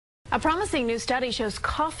A promising new study shows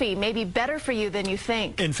coffee may be better for you than you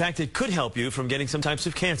think. In fact, it could help you from getting some types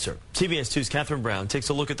of cancer. CBS 2's Catherine Brown takes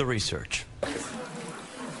a look at the research.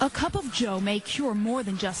 A cup of joe may cure more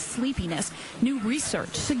than just sleepiness. New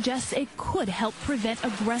research suggests it could help prevent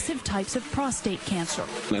aggressive types of prostate cancer.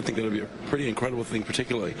 And I think that'll be a pretty incredible thing,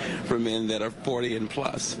 particularly for men that are 40 and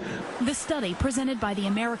plus. The study, presented by the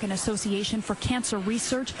American Association for Cancer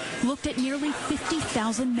Research, looked at nearly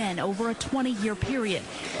 50,000 men over a 20-year period.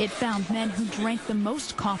 It found men who drank the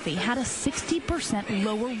most coffee had a 60%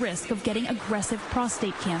 lower risk of getting aggressive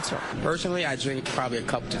prostate cancer. Personally, I drink probably a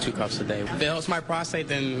cup to 2 cups a day. If it helps my prostate,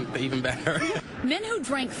 then even better. Men who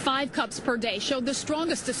drank 5 cups per day showed the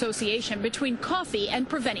strongest association between coffee and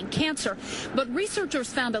preventing cancer. But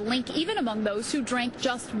researchers found a link even among those who drank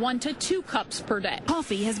just 1 to 2 cups per day.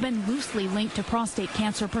 Coffee has been loosely linked to prostate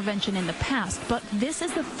cancer prevention in the past, but this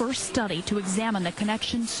is the first study to examine the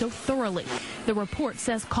connection so thoroughly. The report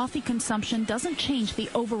says coffee consumption doesn't change the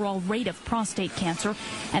overall rate of prostate cancer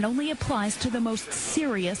and only applies to the most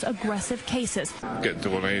serious aggressive cases. Getting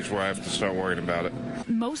to an age where I have to start worrying about it.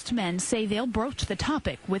 Most men say they'll broach the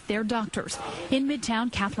topic with their doctors. In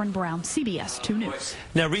Midtown, Catherine Brown, CBS 2 News.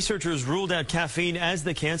 Now, researchers ruled out caffeine as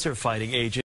the cancer-fighting agent.